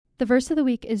The verse of the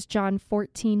week is John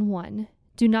 14:1.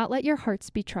 Do not let your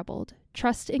hearts be troubled.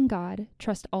 Trust in God.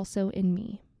 Trust also in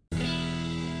me.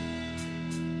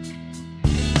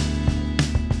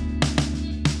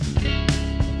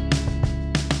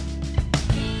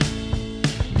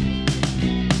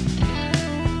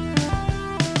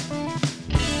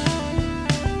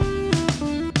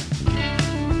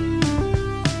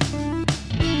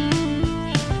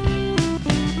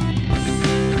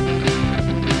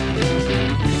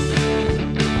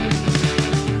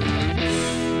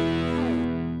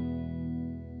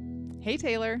 Hey,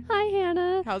 Taylor. Hi,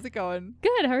 Hannah. How's it going?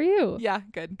 Good. How are you? Yeah,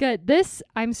 good. Good.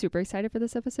 I'm super excited for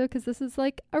this episode because this is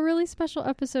like a really special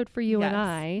episode for you and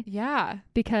I. Yeah.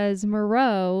 Because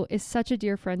Miro is such a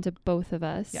dear friend to both of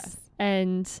us. Yes.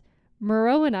 And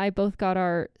Miro and I both got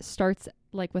our starts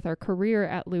like with our career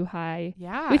at LuHi.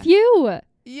 Yeah. With you.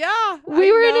 Yeah. We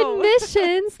were in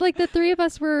admissions. Like the three of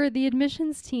us were the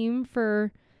admissions team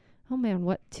for, oh man,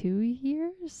 what, 2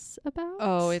 years about?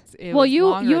 Oh, it well, was you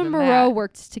longer and than Miro that.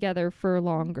 worked together for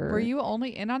longer. Were you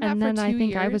only in on that and for 2 then years? I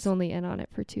think I was only in on it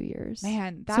for 2 years.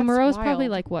 Man, that's so Miro's wild. probably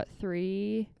like what,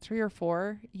 3 or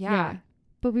 4? Yeah.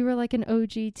 But we were like an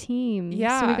OG team.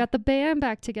 Yeah. So we got the band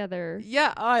back together.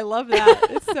 Yeah. Oh, I love that.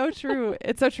 It's so true.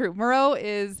 It's so true. Miro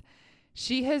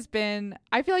she has been,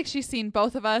 I feel like she's seen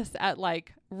both of us at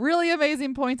like really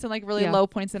amazing points and like really low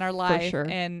points in our life. Sure.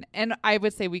 And I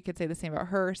would say we could say the same about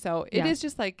her. So it is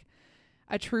just like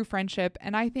a true friendship.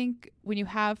 And I think when you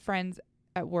have friends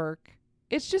at work,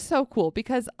 it's just so cool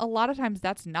because a lot of times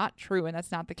that's not true and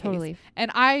that's not the case. Totally.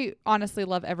 And I honestly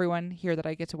love everyone here that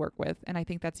I get to work with. And I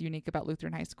think that's unique about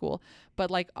Lutheran High School.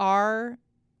 But like our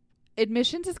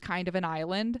admissions is kind of an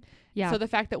island. Yeah. So the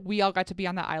fact that we all got to be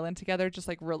on that island together just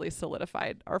like really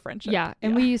solidified our friendship. Yeah.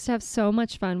 And we used to have so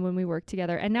much fun when we worked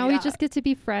together. And now we just get to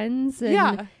be friends.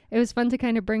 And it was fun to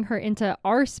kind of bring her into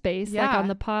our space, like on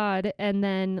the pod, and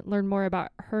then learn more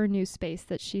about her new space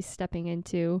that she's stepping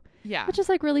into. Yeah. Which is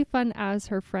like really fun as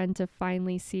her friend to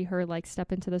finally see her like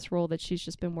step into this role that she's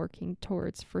just been working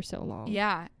towards for so long.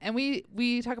 Yeah. And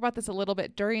we talk about this a little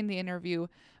bit during the interview,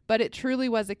 but it truly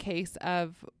was a case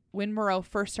of when Miro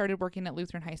first started working at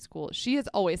Lutheran High School, she has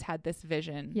always had this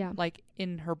vision like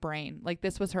in her brain, like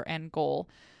this was her end goal.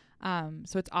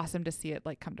 So it's awesome to see it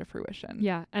like come to fruition.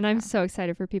 Yeah. And I'm so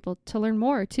excited for people to learn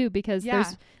more too, because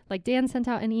there's like Dan sent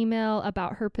out an email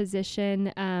about her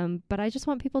position. But I just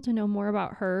want people to know more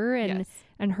about her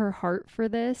and her heart for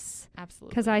this.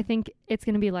 Absolutely. Because I think it's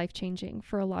going to be life-changing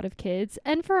for a lot of kids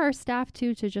and for our staff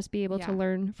too, to just be able to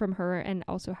learn from her and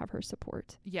also have her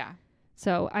support. Yeah.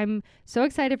 So I'm so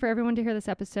excited for everyone to hear this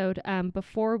episode.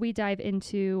 Before we dive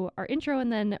into our intro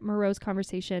and then Miro's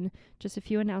conversation, just a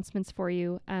few announcements for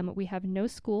you. We have no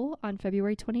school on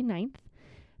February 29th.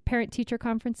 Parent-teacher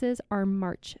conferences are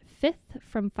March 5th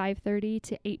from 5:30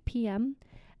 to 8 p.m.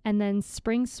 And then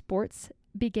spring sports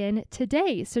begin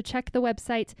today. So check the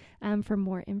website for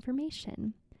more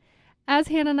information. As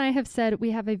Hannah and I have said, we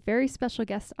have a very special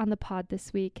guest on the pod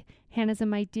this week. Hannah's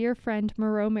and my dear friend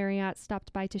Marriott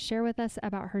stopped by to share with us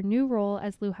about her new role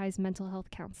as LuHi's mental health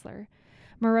counselor.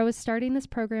 Miro is starting this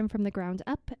program from the ground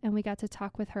up, and we got to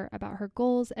talk with her about her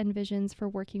goals and visions for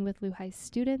working with LuHi's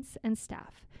students and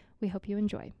staff. We hope you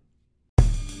enjoy.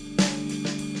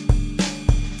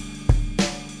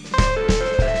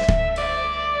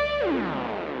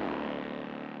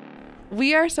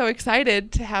 We are so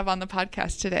excited to have on the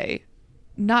podcast today,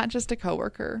 not just a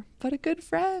coworker, but a good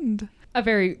friend. A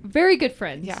very, very good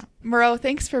friend. Yeah. Miro,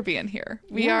 thanks for being here.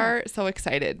 We are so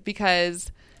excited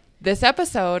because this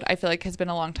episode, I feel like, has been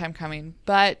a long time coming,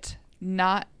 but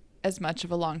not as much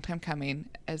of a long time coming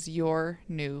as your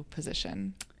new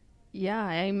position. Yeah,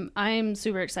 I'm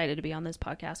super excited to be on this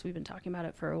podcast. We've been talking about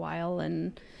it for a while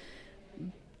and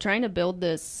trying to build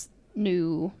this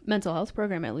new mental health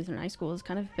program at Lutheran High School has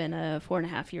kind of been a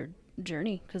 4.5 year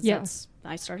journey because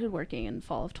I started working in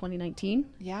fall of 2019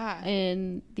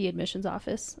 in the admissions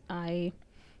office. I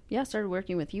started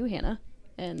working with you, Hannah,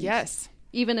 and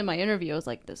even in my interview I was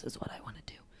like, this is what I want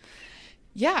to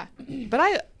do.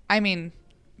 But I mean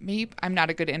I'm not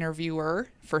a good interviewer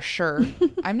for sure.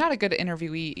 I'm not a good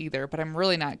interviewee either, but I'm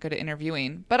really not good at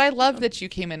interviewing. But I love that you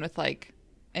came in with like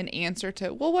an answer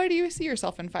to, well, where do you see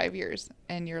yourself in 5 years?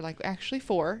 And you're like, actually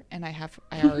 4. And I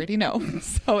already know.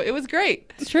 So it was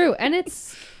great. It's true. And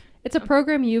it's a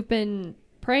program you've been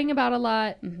praying about a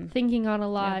lot, thinking on a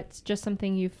lot. It's just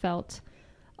something you felt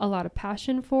a lot of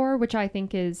passion for, which I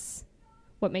think is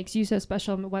what makes you so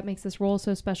special and what makes this role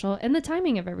so special, and the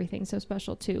timing of everything so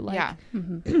special too. Like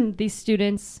these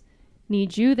students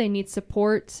need you, they need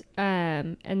support,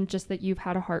 and just that you've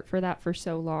had a heart for that for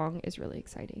so long is really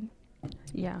exciting.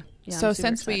 Yeah. Yeah, So I'm super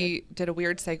since excited. we did a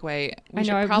weird segue, we I know,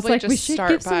 should I was probably like, we just should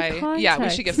start give some by we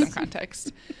should give some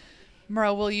context. context.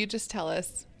 Miro, will you just tell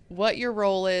us what your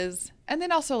role is, and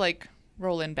then also like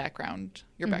role in background,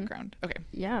 your background? Okay.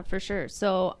 Yeah, for sure.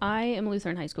 So I am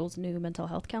Lutheran High School's new mental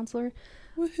health counselor.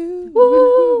 Woohoo!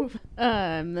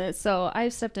 Woo! So I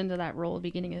stepped into that role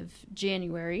beginning of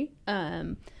January.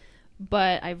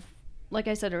 But like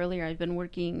I said earlier, I've been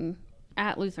working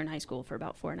at Lutheran High School for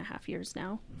about 4.5 years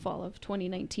now, fall of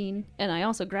 2019. And I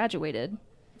also graduated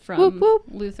from Whoop, whoop.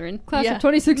 Lutheran. Class Yeah. of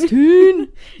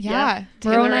 2016. Yeah,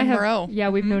 Miro Taylor and I and have, Miro. yeah,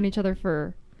 we've known each other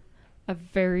for a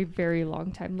very, very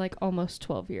long time, like almost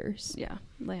 12 years. Yeah,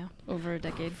 over a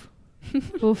decade.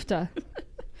 Oofta.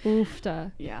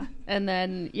 Oofta. Yeah. And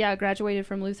then, graduated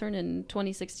from Lutheran in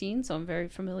 2016. So I'm very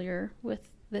familiar with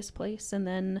this place. And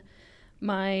then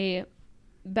my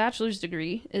bachelor's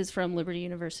degree is from Liberty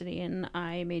University, and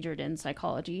I majored in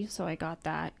psychology. So I got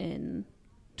that in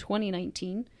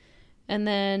 2019. And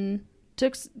then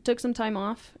took some time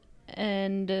off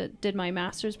and did my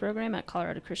master's program at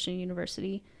Colorado Christian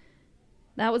University.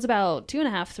 That was about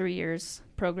 2.5, 3 years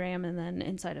program. And then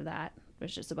inside of that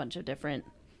was just a bunch of different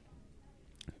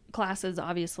classes,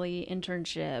 obviously,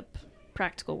 internship,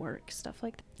 practical work, stuff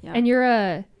like that. Yeah. And you're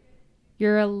a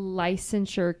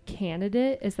licensure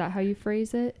candidate. Is that how you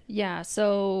phrase it? Yeah,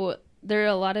 so there are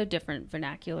a lot of different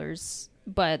vernaculars,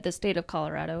 but the state of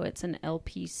Colorado, it's an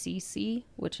LPCC,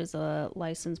 which is a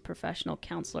licensed professional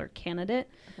counselor candidate,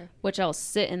 which I'll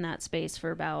sit in that space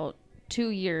for about 2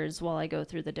 years while I go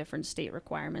through the different state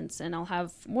requirements, and I'll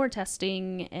have more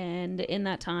testing. And in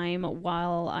that time,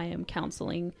 while I am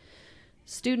counseling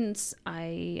students,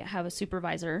 I have a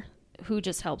supervisor who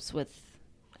just helps with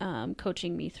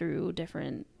coaching me through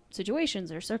different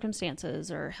situations or circumstances,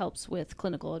 or helps with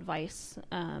clinical advice.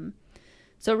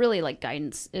 So really like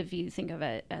guidance, if you think of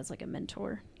it as like a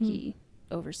mentor. He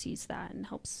oversees that and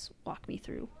helps walk me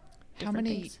through different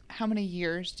things. How many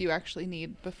years do you actually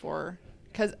need before?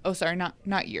 Because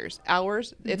not years,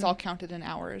 hours. It's all counted in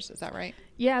hours. Is that right?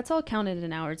 Yeah, it's all counted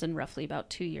in hours in roughly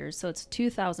about 2 years. So it's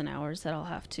 2,000 hours that I'll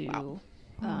have to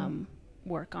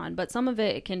work on. But some of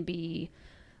it can be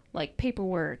like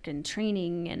paperwork and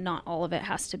training, and not all of it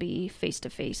has to be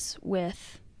face-to-face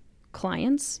with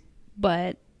clients.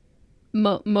 But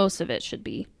most of it should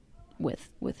be with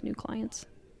new clients.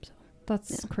 So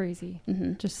That's crazy.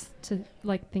 Just to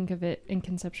like think of it and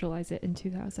conceptualize it in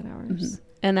 2,000 hours.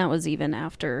 And that was even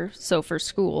after. So for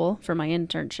school, for my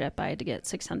internship, I had to get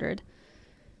 600.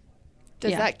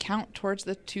 Does that count towards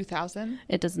the 2,000?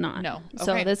 It does not. No.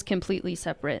 So Okay. that's completely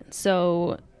separate.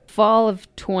 So fall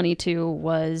of 22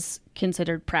 was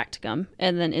considered practicum.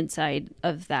 And then inside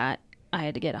of that, I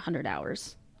had to get 100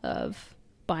 hours of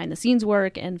behind the scenes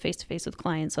work and face-to-face with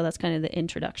clients. So that's kind of the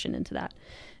introduction into that.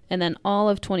 And then all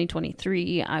of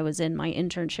 2023, I was in my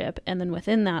internship. And then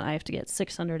within that, I have to get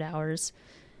 600 hours.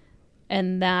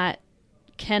 And that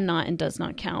cannot and does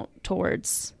not count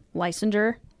towards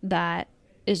licensure. That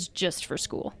is just for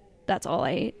school. That's all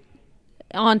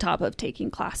on top of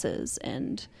taking classes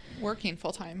and Working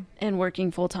full time.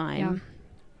 working full time.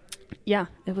 Yeah,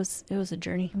 it was a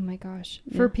journey. Oh my gosh.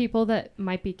 Yeah. For people that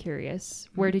might be curious,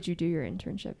 where did you do your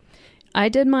internship? I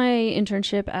did my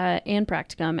internship and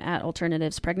practicum at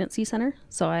Alternatives Pregnancy Center.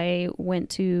 So I went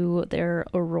to their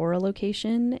Aurora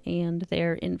location and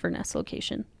their Inverness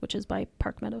location, which is by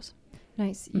Park Meadows.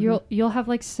 Nice. You'll have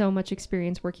like so much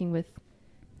experience working with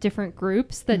different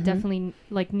groups that definitely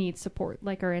like need support,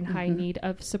 like are in high need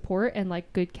of support and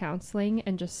like good counseling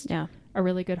and just a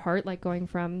really good heart, like going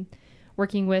from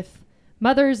working with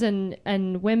mothers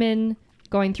and women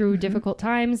going through difficult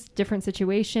times, different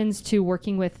situations, to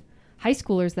working with high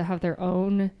schoolers that have their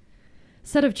own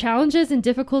set of challenges and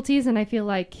difficulties. And I feel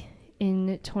like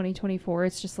in 2024,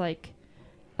 it's just like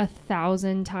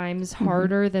 1,000 times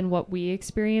harder than what we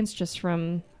experienced just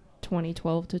from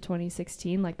 2012 to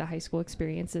 2016. Like the high school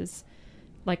experience is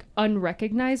like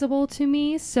unrecognizable to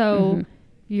me. So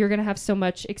you're going to have so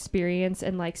much experience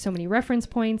and like so many reference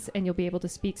points, and you'll be able to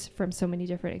speak from so many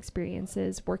different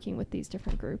experiences working with these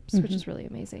different groups, which is really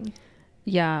amazing.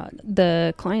 Yeah,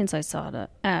 the clients I saw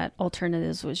at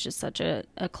Alternatives was just such a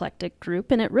eclectic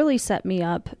group, and it really set me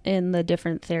up in the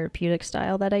different therapeutic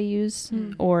style that I use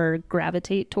or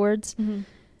gravitate towards.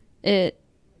 It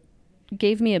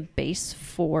gave me a base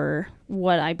for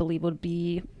what I believe would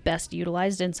be best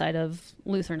utilized inside of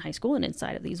Lutheran High School and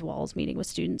inside of these walls, meeting with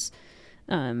students.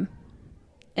 You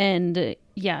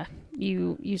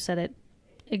said it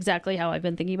exactly how I've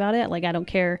been thinking about it. Like, I don't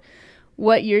care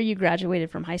what year you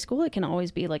graduated from high school. It can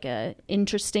always be like a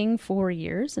interesting 4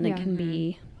 years, and it can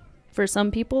be, for some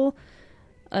people,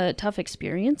 a tough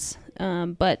experience,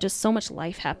 but just so much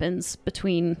life happens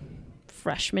between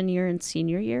freshman year and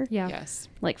senior year. Yeah. Yes.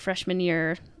 Like freshman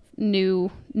year, new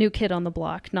kid on the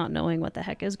block, not knowing what the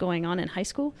heck is going on in high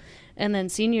school, and then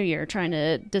senior year trying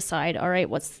to decide, all right,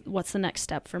 what's the next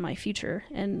step for my future,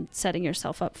 and setting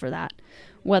yourself up for that,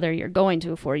 whether you're going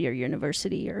to a 4-year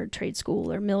university or trade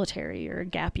school or military or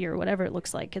gap year, whatever it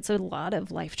looks like. It's a lot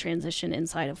of life transition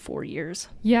inside of 4 years.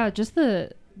 Yeah, just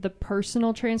the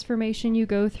personal transformation you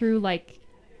go through, like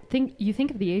think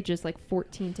of the ages like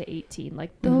 14 to 18,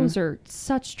 like those are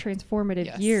such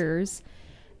transformative years.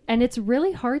 And it's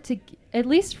really hard to, at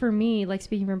least for me, like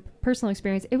speaking from personal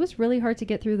experience, it was really hard to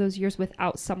get through those years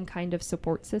without some kind of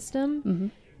support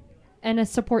system. And a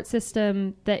support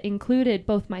system that included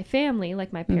both my family,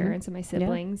 like my parents and my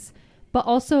siblings, but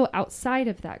also outside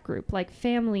of that group. Like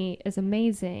family is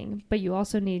amazing, but you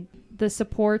also need the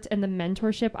support, and the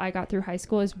mentorship I got through high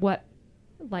school is what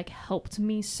like helped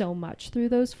me so much through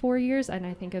those 4 years. And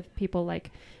I think of people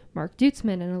like Mark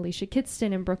Dutzman and Alicia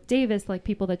Kidston and Brooke Davis, like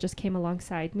people that just came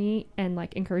alongside me and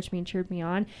like encouraged me and cheered me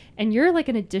on. And you're like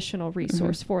an additional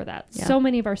resource for that. Yeah. So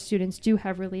many of our students do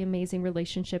have really amazing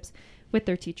relationships with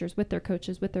their teachers, with their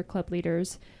coaches, with their club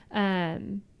leaders.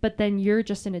 But then you're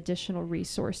just an additional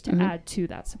resource to add to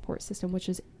that support system, which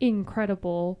is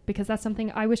incredible, because that's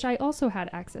something I wish I also had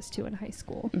access to in high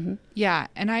school. Yeah.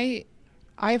 And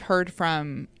I've heard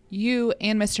from you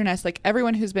and Mr. Ness, like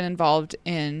everyone who's been involved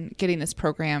in getting this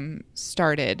program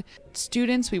started.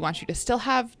 Students, we want you to still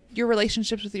have your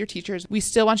relationships with your teachers. We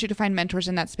still want you to find mentors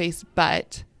in that space,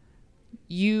 but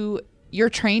you're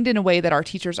trained in a way that our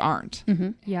teachers aren't.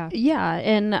 Yeah.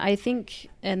 And I think,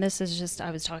 and this is just,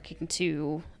 I was talking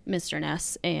to Mr.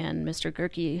 Ness and Mr.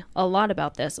 Gerke a lot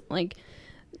about this. Like,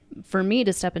 for me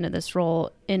to step into this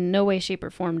role, in no way, shape, or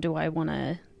form do I want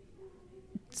to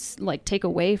like take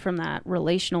away from that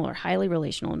relational or highly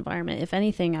relational environment. If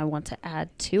anything, I want to add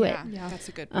to it. Yeah, that's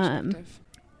a good perspective.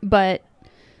 But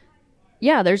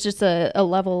yeah, there's just a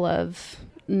level of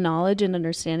knowledge and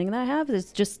understanding that I have.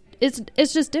 It's just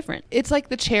different. It's like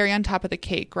the cherry on top of the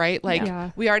cake, right?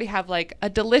 Like we already have like a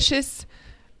delicious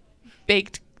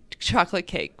baked chocolate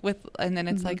cake and then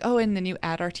it's like, oh, and then you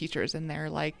add our teachers and they're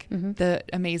like the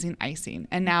amazing icing.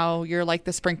 And now you're like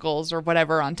the sprinkles or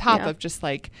whatever on top of just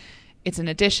like, it's an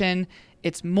addition,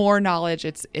 it's more knowledge,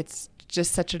 it's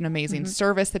just such an amazing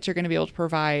service that you're going to be able to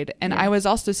provide. And I was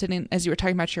also sitting, as you were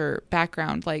talking about your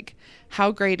background, like how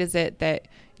great is it that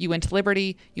you went to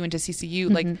Liberty, you went to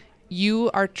CCU, like you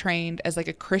are trained as like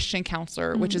a Christian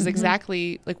counselor, which is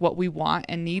exactly like what we want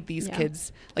and need these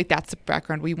kids. Like that's the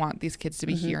background we want these kids to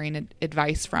be hearing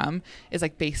advice from, is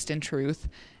like based in truth.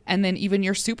 And then even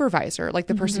your supervisor, like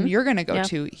the person you're going to go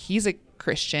to, he's a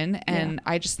Christian. And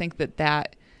I just think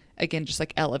that again, just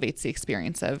like elevates the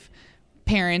experience of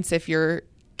parents. If your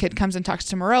kid comes and talks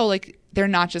to Miro, like they're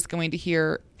not just going to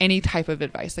hear any type of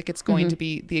advice. Like it's going to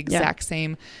be the exact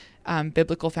same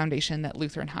biblical foundation that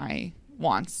Lutheran High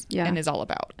wants and is all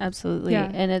about. Absolutely.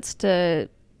 And it's just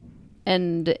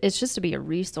to be a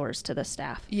resource to the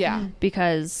staff. Yeah.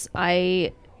 Because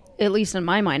at least in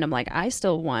my mind, I'm like, I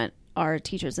still want our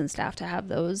teachers and staff to have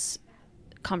those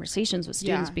conversations with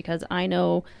students, because I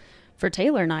know for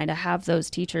Taylor and I to have those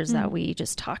teachers that we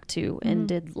just talked to and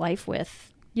did life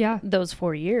with those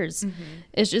 4 years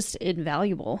is just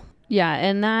invaluable. Yeah.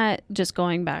 And that, just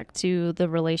going back to the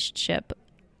relationship,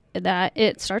 that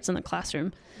it starts in the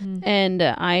classroom. And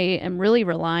I am really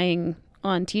relying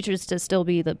on teachers to still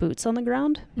be the boots on the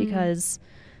ground, because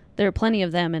there are plenty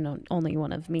of them and only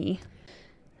one of me.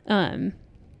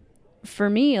 For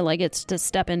me, like, it's to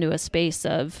step into a space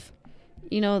of,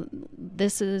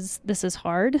 this is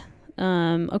hard.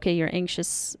 Okay, you're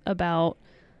anxious about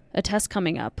a test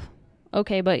coming up.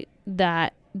 Okay, but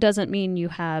that doesn't mean you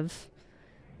have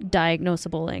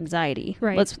diagnosable anxiety.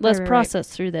 Right. Let's process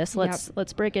through this.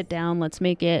 Let's break it down. Let's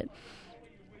make it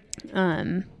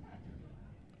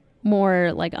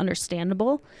more like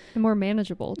understandable and more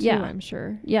manageable too, I'm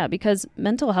sure. Yeah, because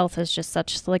mental health is just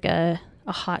such like a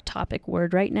hot topic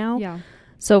word right now. Yeah.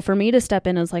 So for me to step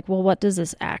in is like, well, what does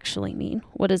this actually mean?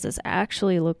 What does this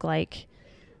actually look like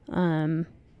for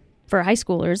high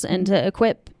schoolers, and to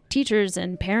equip teachers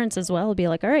and parents as well, be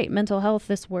like, all right, mental health,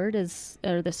 this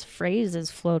phrase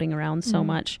is floating around so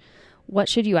much. What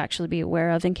should you actually be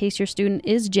aware of in case your student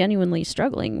is genuinely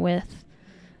struggling with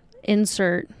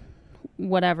insert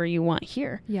whatever you want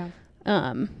here?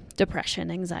 Depression,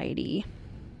 anxiety,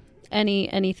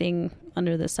 anything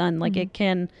under the sun. Like it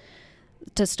can,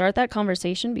 to start that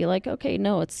conversation, be like, okay,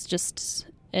 no, it's just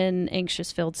an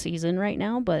anxious filled season right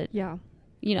now, but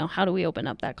how do we open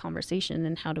up that conversation,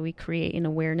 and how do we create an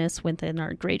awareness within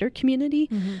our greater community,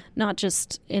 not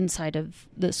just inside of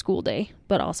the school day,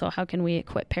 but also how can we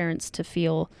equip parents to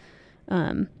feel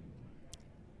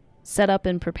set up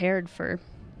and prepared for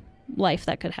life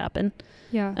that could happen.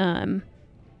 Yeah.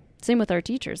 Same with our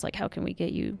teachers. Like, how can we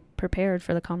get you prepared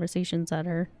for the conversations that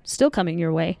are still coming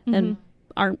your way and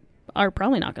are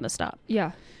probably not going to stop?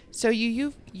 Yeah. So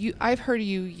I've heard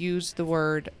you use the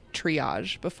word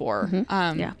triage before.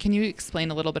 Yeah. Can you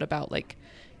explain a little bit about like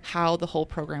how the whole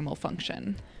program will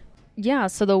function? Yeah.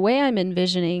 So the way I'm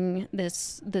envisioning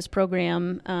this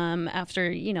program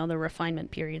after, the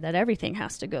refinement period that everything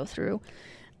has to go through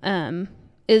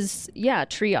is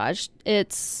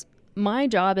triage. My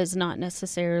job is not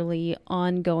necessarily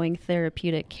ongoing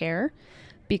therapeutic care,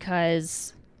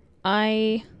 because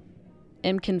I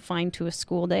am confined to a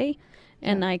school day,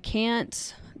 and I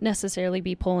can't necessarily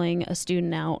be pulling a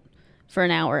student out for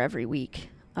an hour every week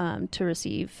to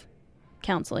receive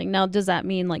counseling. Now, does that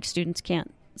mean like students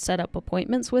can't set up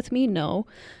appointments with me? No.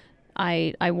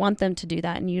 I want them to do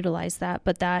that and utilize that,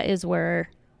 but that is where,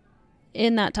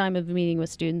 in that time of meeting with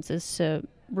students, is to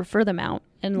refer them out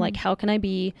and like, how can I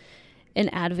be an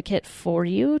advocate for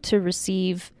you to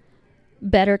receive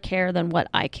better care than what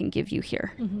I can give you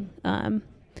here?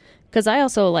 Because I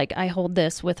also I hold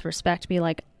this with respect, be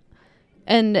like,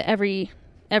 and every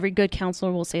good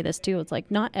counselor will say this too. It's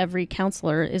like, not every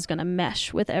counselor is going to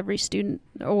mesh with every student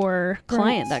or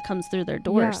client that comes through their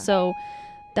door. Yeah. So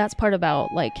that's part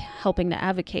about like helping to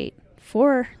advocate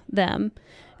for them.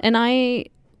 And I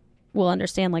will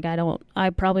understand, like, I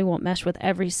probably won't mesh with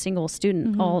every single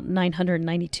student, all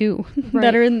 992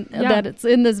 that are that it's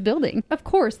in this building. Of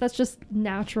course, that's just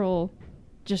natural,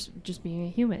 just being a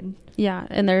human. Yeah,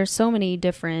 and there are so many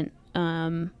different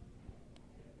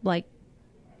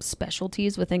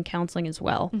specialties within counseling as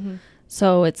well.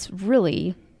 So it's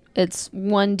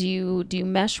one, do you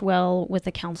mesh well with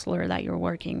the counselor that you're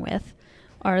working with?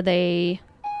 Are they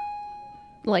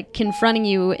like confronting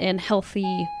you in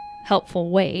healthy, helpful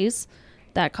ways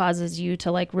that causes you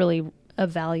to like really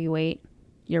evaluate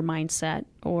your mindset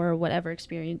or whatever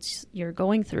experience you're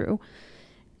going through?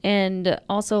 And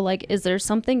also, like, is there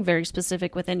something very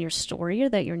specific within your story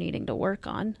that you're needing to work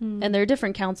on? And there are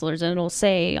different counselors, and it'll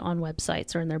say on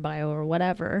websites or in their bio or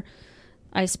whatever,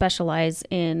 I specialize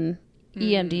in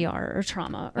EMDR or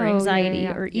trauma or anxiety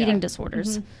or eating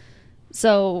disorders.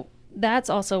 So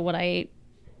that's also what I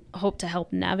hope to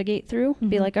help navigate through.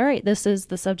 Be like, all right, this is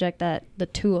the subject that the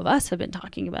two of us have been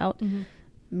talking about,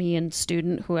 me and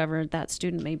student, whoever that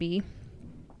student may be.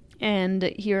 And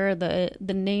here are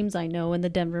the names I know in the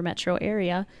Denver metro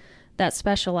area that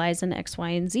specialize in X, Y,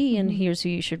 and Z, and here's who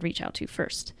you should reach out to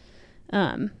first.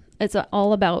 It's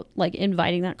all about like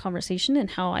inviting that conversation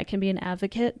and how I can be an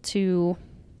advocate to,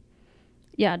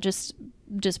 just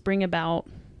bring about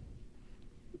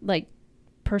like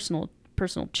personal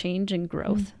change and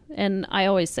growth. And I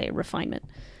always say refinement,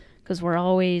 because we're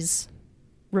always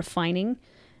refining.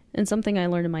 And something I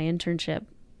learned in my internship,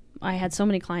 I had so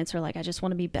many clients who are like, I just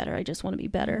want to be better. I just want to be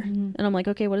better. And I'm like,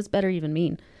 okay, what does better even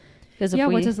mean? Because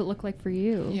what does it look like for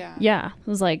you? Yeah. It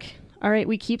was like, all right,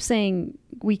 we keep saying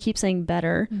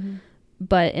better,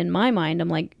 but in my mind, I'm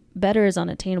like, better is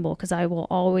unattainable because I will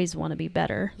always want to be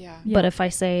better. But if I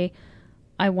say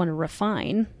I want to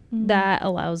refine, that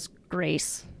allows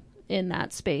grace in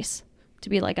that space to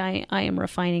be like, I am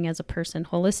refining as a person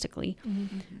holistically,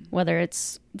 whether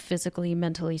it's physically,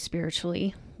 mentally,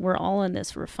 spiritually. We're all in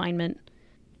this refinement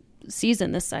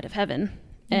season this side of heaven.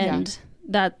 And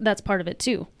that's part of it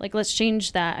too. Like, let's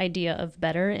change that idea of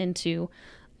better into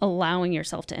allowing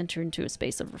yourself to enter into a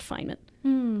space of refinement.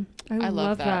 I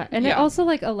love that. And it also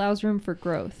like allows room for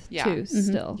growth too,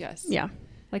 still. Yes. Yeah.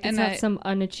 Like, it's not some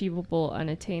unachievable,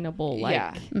 unattainable,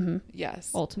 like,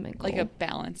 ultimate goal. Like a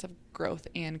balance of growth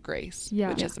and grace,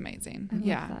 which is amazing. I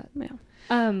love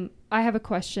that. I have a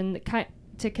question that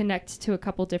to connect to a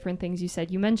couple different things you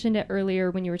said. You mentioned it earlier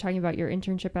when you were talking about your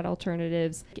internship at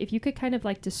Alternatives. If you could kind of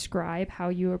like describe how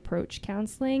you approach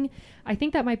counseling, I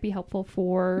think that might be helpful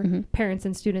for parents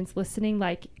and students listening.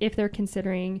 Like, if they're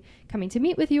considering coming to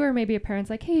meet with you, or maybe a parent's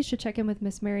like, hey, you should check in with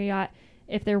Miss Marriott.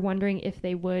 If they're wondering if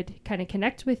they would kind of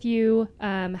connect with you,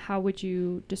 how would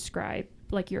you describe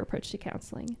like your approach to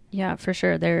counseling? Yeah, for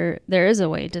sure. There is a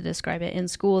way to describe it. In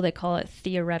school, they call it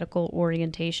theoretical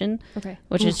orientation,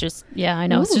 which is just, I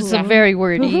know it's just a very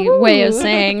wordy way of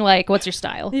saying like, what's your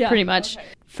style? Pretty much.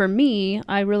 For me,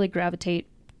 I really gravitate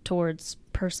towards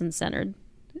person-centered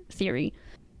theory,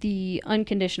 the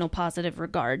unconditional positive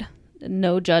regard,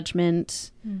 no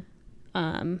judgment,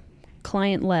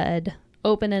 client-led,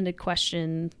 open-ended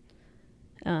question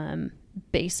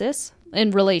basis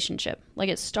in relationship. Like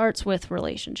it starts with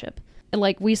relationship. And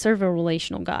like we serve a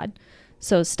relational God.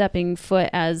 So stepping foot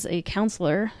as a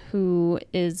counselor who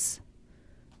is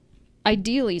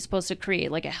ideally supposed to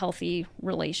create like a healthy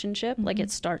relationship, like it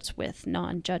starts with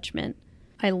non-judgment.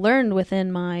 I learned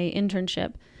within my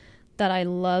internship that I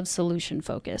love solution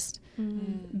focused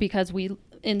because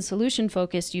in solution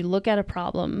focused, you look at a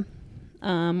problem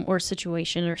or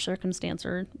situation or circumstance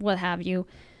or what have you,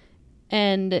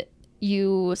 and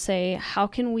you say, how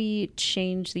can we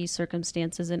change these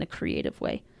circumstances in a creative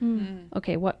way?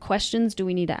 Okay, what questions do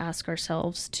we need to ask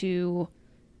ourselves to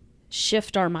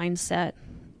shift our mindset?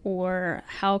 Or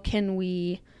how can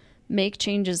we make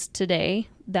changes today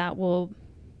that will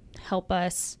help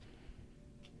us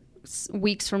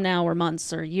weeks from now or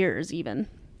months or years even?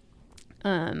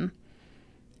 And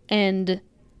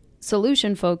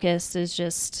solution focused is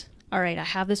just, all right, I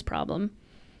have this problem.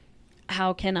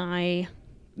 How can I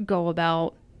go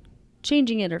about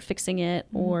changing it or fixing it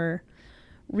or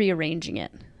rearranging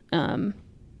it?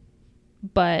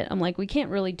 But I'm like, we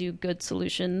can't really do good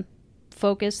solution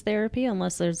focused therapy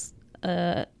unless there's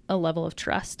a level of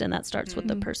trust, and that starts with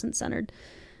the person centered.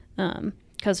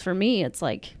 Because for me, it's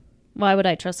like, why would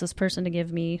I trust this person to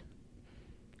give me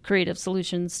creative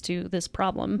solutions to this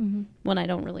problem when I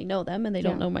don't really know them and they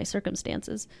don't know my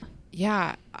circumstances?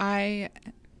 Yeah, I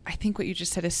think what you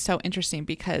just said is so interesting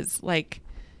because like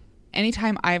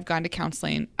anytime I've gone to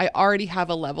counseling, I already have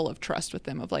a level of trust with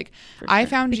them of like, I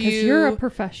found because you. You're a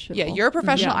professional. Yeah, you're a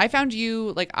professional. Yeah. I found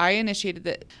you, like I initiated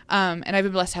it. And I've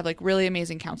been blessed to have like really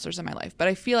amazing counselors in my life. But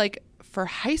I feel like for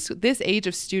high school, this age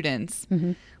of students,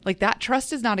 like that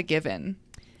trust is not a given.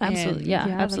 Absolutely.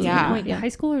 And Absolutely. Yeah. Point. High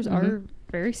schoolers are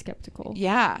very skeptical.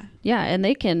 Yeah. Yeah.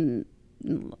 And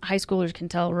high schoolers can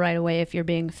tell right away if you're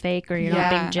being fake or you're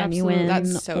not being genuine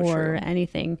That's so or true.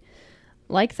 anything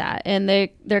like that. And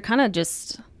they're kind of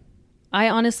just, I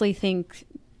honestly think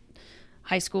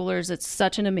high schoolers, it's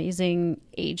such an amazing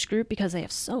age group because they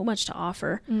have so much to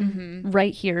offer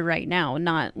right here, right now.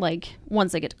 Not like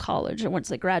once they get to college or once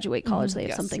they graduate college, they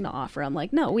have something to offer. I'm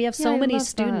like, no, we have so many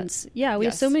students. Yeah, we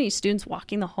have so many students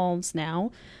walking the halls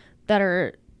now that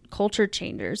are culture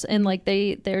changers, and like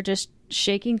they're just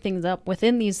shaking things up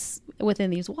within these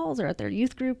walls or at their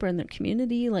youth group or in their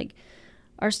community. Like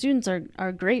our students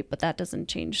are great, but that doesn't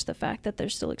change the fact that they're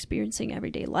still experiencing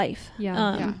everyday life.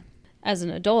 As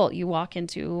an adult, you walk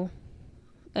into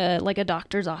like a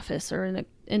doctor's office or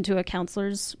into a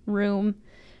counselor's room,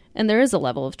 and there is a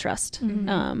level of trust.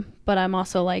 But I'm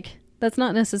also like, that's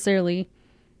not necessarily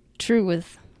true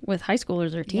with high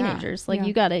schoolers or teenagers. Like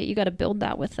you gotta build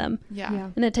that with them.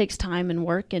 And it takes time and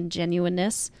work and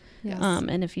genuineness.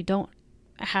 And if you don't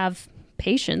have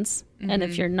patience, and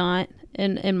if you're not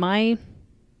in my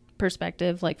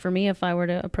perspective, like for me, if I were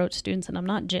to approach students and I'm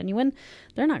not genuine,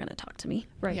 they're not going to talk to me.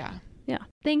 Right. Yeah.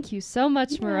 Thank you so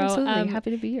much, Miro. Absolutely.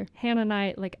 Happy to be here. Hannah and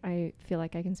I feel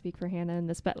like I can speak for Hannah in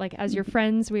this, but like as your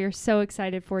friends, we are so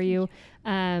excited for you.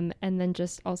 And then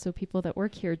just also people that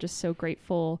work here, just so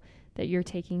grateful that you're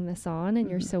taking this on and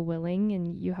you're so willing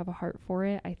and you have a heart for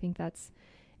it. I think that's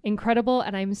incredible.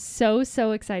 And I'm so,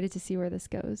 so excited to see where this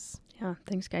goes. Yeah.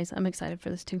 Thanks, guys. I'm excited for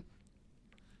this too.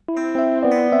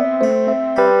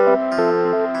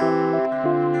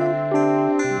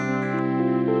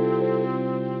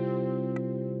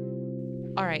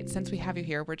 All right, since we have you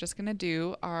here, we're just going to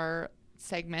do our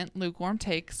segment, Lukewarm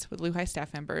Takes, with LuHi's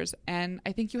staff members. And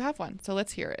I think you have one, so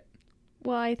let's hear it.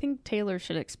 Well, I think Taylor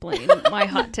should explain my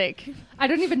hot take. I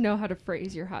don't even know how to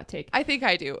phrase your hot take. I think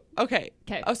I do. Okay.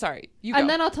 Oh, sorry. You go. And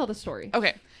then I'll tell the story.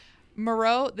 Okay.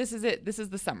 Miro, this is it. This is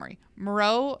the summary.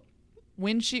 Miro,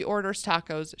 when she orders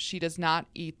tacos, she does not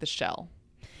eat the shell.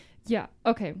 Yeah.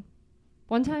 Okay.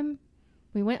 One time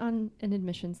we went on an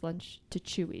admissions lunch to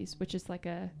Chewy's, which is like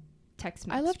a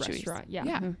Tex-Mex I love restaurant. Chewy's.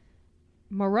 Yeah.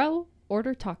 Miro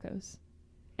ordered tacos,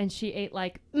 and she ate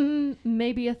like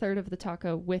maybe a third of the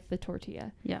taco with the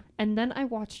tortilla. Yeah. And then I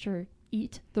watched her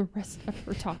eat the rest of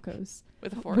her tacos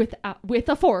With a fork. With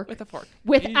a fork. With a fork.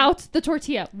 Without the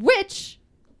tortilla, which...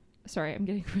 Sorry, I'm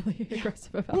getting really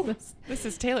aggressive about this. This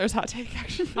is Taylor's hot take,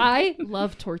 actually. I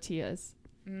love tortillas.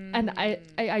 And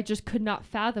I just could not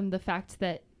fathom the fact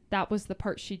that was the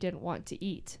part she didn't want to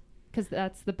eat, because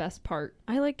that's the best part.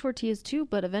 I like tortillas too,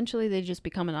 but eventually they just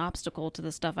become an obstacle to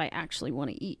the stuff I actually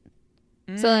want to eat.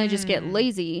 So then I just get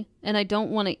lazy and I don't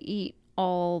want to eat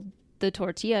all the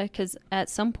tortilla, because at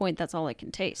some point that's all I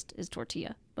can taste is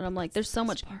tortilla. But I'm like, there's so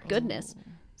much goodness.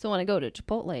 So when I go to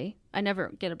Chipotle, I never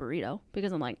get a burrito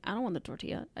because I'm like, I don't want the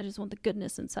tortilla. I just want the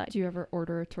goodness inside. Do you ever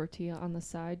order a tortilla on the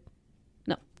side?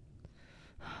 No.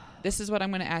 This is what I'm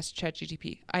going to ask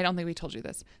ChatGPT. I don't think we told you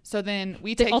this. So then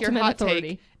we The take your ultimate hot authority.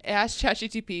 take, ask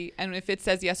ChatGPT, and if it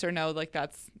says yes or no, like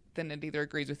then it either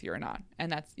agrees with you or not.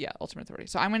 And that's, ultimate authority.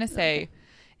 So I'm going to say,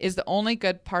 is the only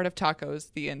good part of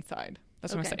tacos the inside?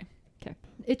 That's what I'm going to say. Okay.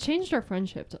 It changed our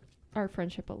friendship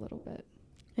a little bit.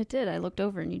 It did. I looked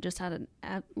over and you just had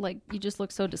you just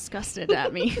looked so disgusted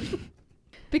at me.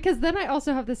 Because then I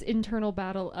also have this internal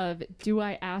battle of, do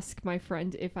I ask my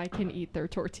friend if I can eat their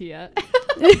tortilla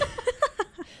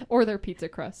or their pizza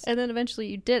crust? And then eventually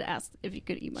you did ask if you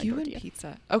could eat my tortilla. And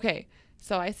pizza. Okay.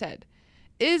 So I said,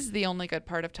 is the only good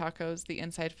part of tacos the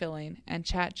inside filling? And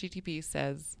ChatGPT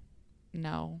says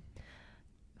no.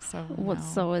 So What? no.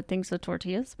 So it thinks the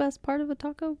tortilla is the best part of a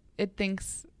taco? It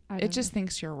thinks, it just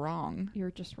thinks you're wrong.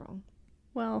 You're just wrong.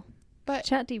 Well, But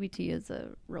ChatGPT is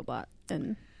a robot,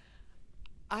 and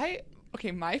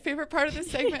my favorite part of this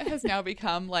segment has now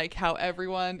become like how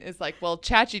everyone is like, well,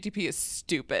 ChatGPT is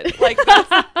stupid. Like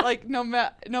that's like no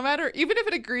matter, even if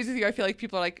it agrees with you, I feel like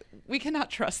people are like, we cannot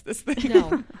trust this thing.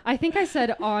 No, I think I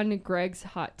said on Greg's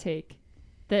hot take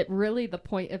that really the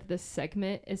point of this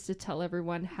segment is to tell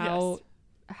everyone how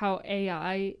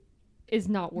AI is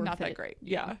not worth it. Not that great.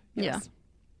 Yeah. Yeah. Yes.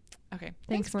 Okay.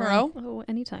 Thanks, Miro. oh,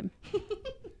 anytime.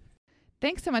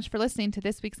 Thanks so much for listening to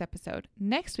this week's episode.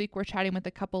 Next week, we're chatting with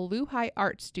a couple LuHi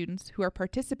art students who are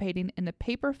participating in the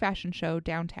paper fashion show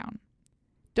downtown.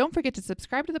 Don't forget to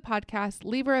subscribe to the podcast,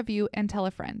 leave a review, and tell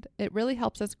a friend. It really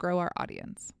helps us grow our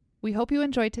audience. We hope you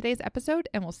enjoyed today's episode,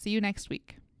 and we'll see you next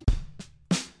week.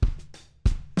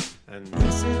 And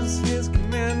this is his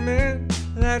commandment,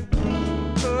 that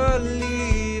we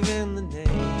believe in the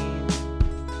name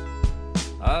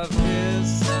of